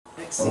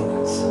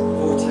sequence,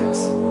 Vortex.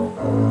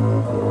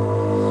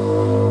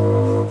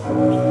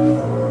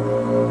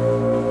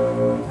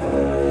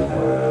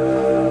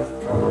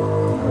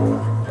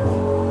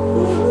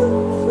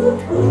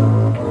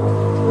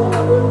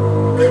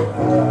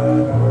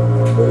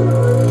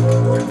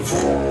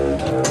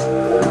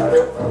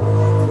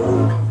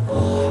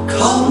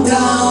 Calm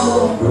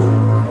down,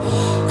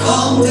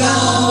 calm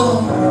down,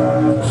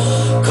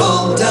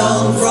 calm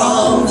down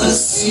from the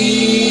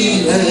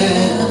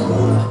ceiling.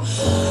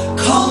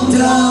 Calm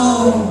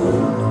down,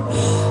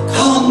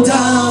 calm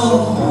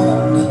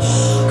down,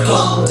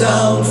 calm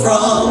down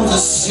from the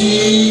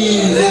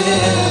ceiling.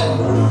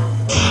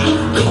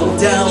 Calm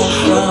down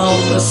from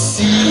the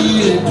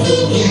ceiling,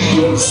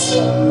 please,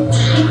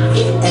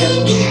 and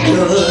meet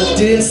the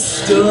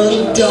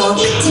distant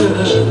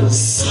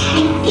doctors.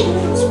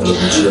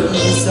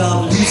 Explosions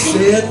of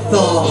lucid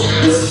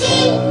thoughts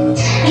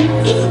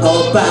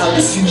about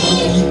to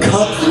be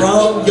cut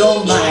from your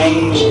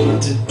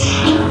mind.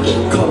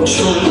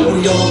 Control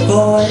your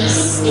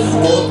voice,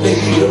 or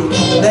they'll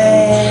be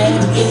mad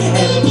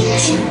and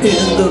put you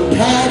in the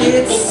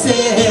padded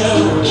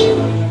cell.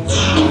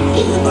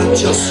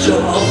 Adjust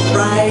your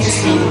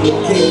frightened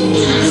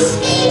gaze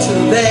to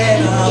let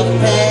a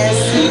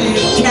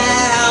passive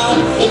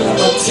count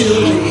until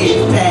they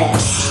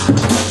pass.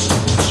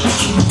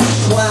 Keep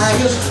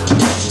quiet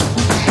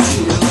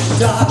till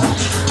dark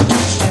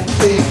and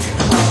think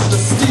of the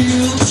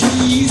steel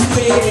trees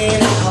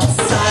waiting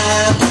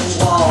outside the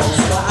walls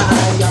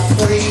while you're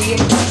free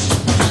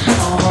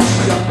on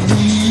your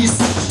knees.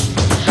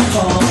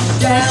 Come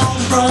down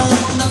from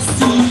the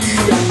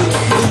ceiling.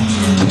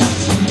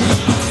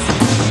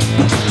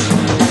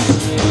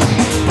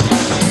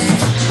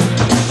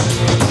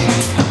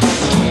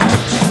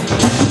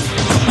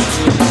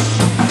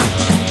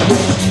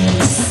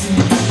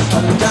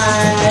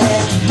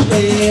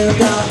 End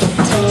of the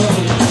tunnel,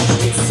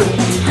 it's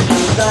only the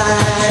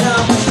light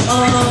of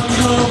an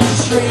oncoming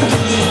train,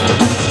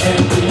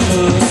 and in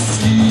the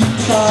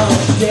sleep of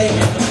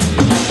death,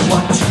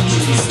 what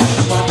dreams,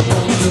 what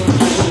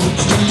wonderful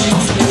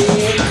dreams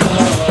may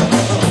come.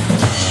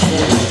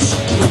 Which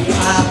way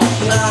I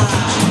fly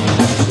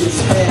is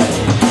hell,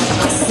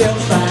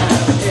 myself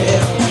I'm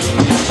hell,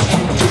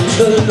 and in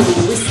the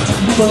lowest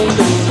below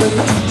the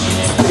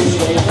deepest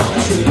they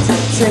wanted to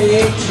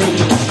take me.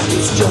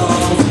 It's just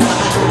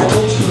wide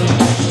open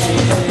and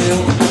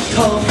hell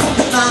become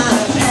my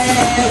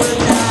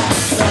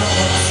paradise.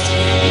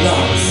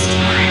 Lost,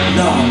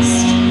 lost,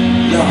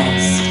 lost,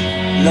 lost,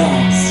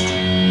 lost,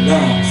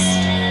 lost,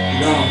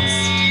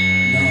 lost,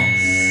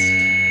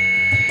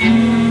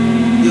 lost.